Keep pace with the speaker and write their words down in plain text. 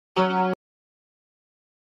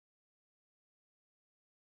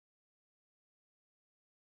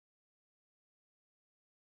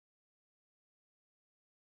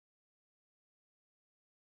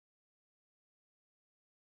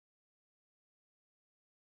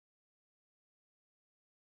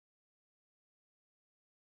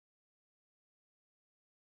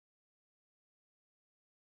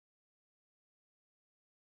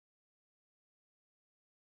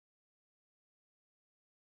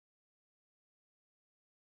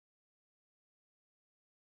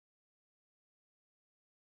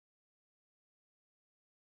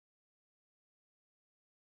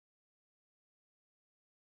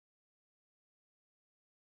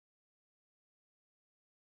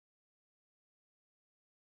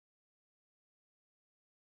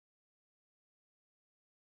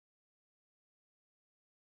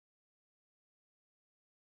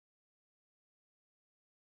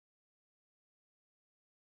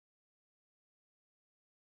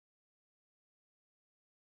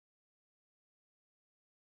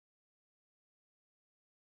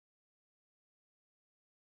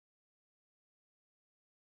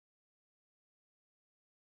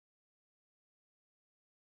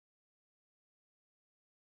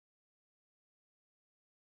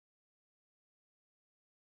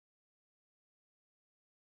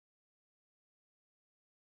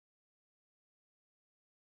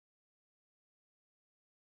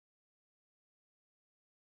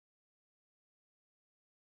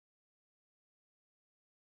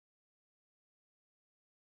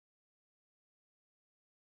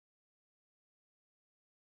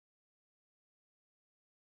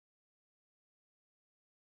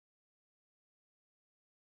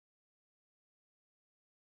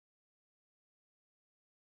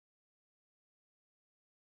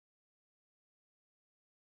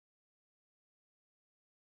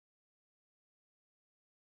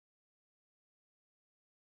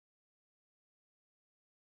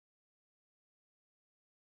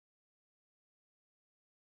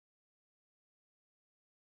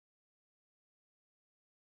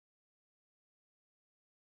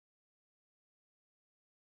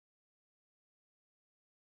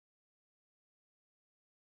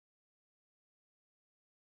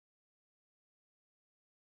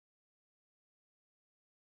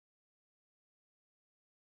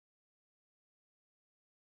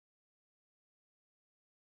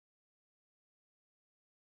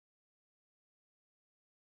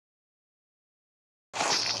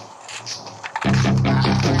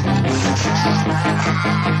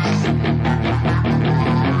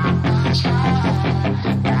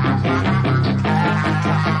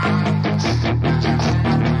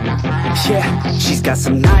Yeah, she's got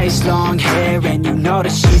some nice long hair, and you know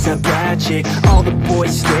that she's a bad chick. All the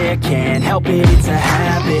boys stare, can't help it, it's a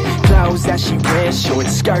habit. Clothes that she wears, short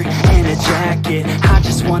skirt and a jacket. I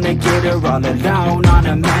just wanna get her all alone on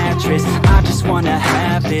a mattress. I just wanna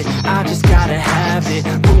have it, I just gotta have it.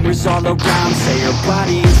 Rumors all around say her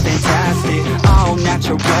body is fantastic. All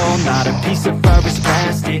natural, not a piece of fur is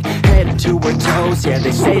plastic. Head to her toes, yeah,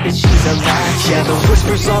 they say that she's a latch. Yeah, the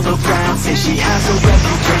whispers all around say she has a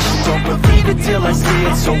reputation. Don't believe it till I see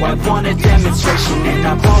it, so I want a demonstration. And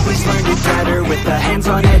I've always learned it better with a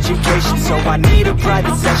hands-on education. So I need a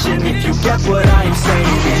private session if you get what I am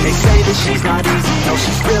saying. And they say that she's not easy, no,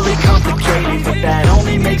 she's really complicated. But that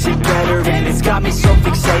only makes it better, and it's got me so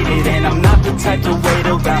fixated. And I'm not the type to wait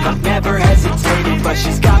around, I've never hesitated. But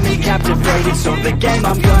she's got me captivated, so the game,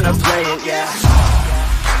 I'm gonna play it, yeah. She's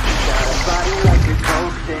got a body like a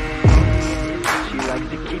coke thing. She likes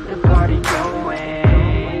to keep the party going.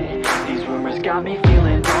 Got me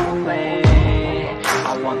feeling lonely.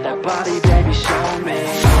 I want that body, baby, show me.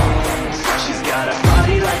 She's got a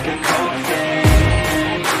body like a coke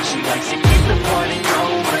thing. She likes to keep the party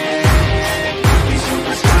going. These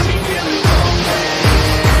rumors got me feeling lonely.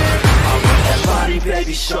 I want that body,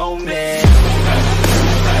 baby, show me.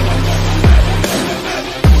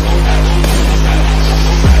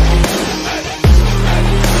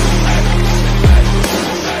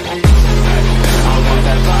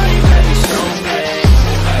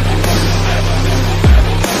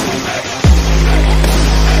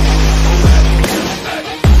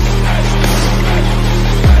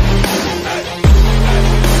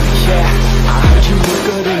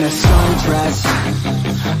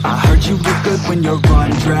 I heard you look good when you're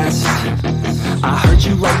undressed. I heard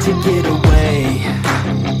you like to get away.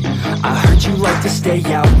 I heard you like to stay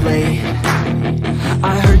out late.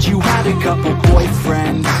 I heard you had a couple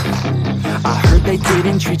boyfriends. I heard they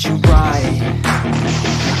didn't treat you right.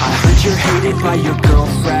 I heard you're hated by your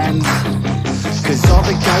girlfriends, 'cause all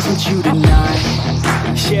the guys want you tonight.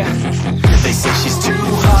 Yeah, they say she's too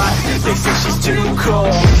hot, she's too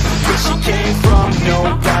cold. Where she came from,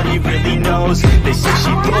 nobody really knows. They say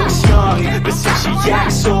she looks young, but say she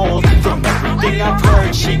acts old. From everything I've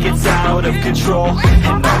heard, she gets out of control.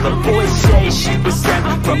 And all the boys say she was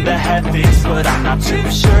sent from the heavens, but I'm not too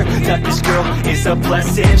sure that this girl is a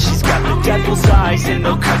blessing. She's got the devil's eyes and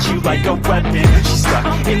they'll cut you like a weapon. She's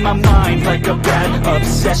stuck in my mind like a bad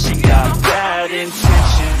obsession. Got bad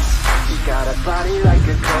intentions. She's got a body like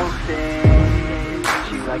a cold thing.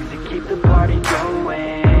 She likes to keep the party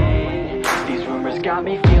going. These rumors got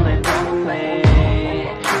me feeling lonely.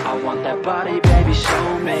 I want that body, baby,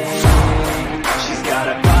 show me. She's got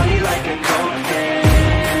a body like a cold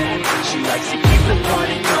thing. She likes to keep the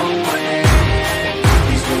party going.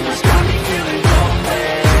 These rumors got me feeling lonely.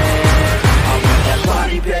 I want that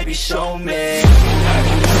body, baby, show me.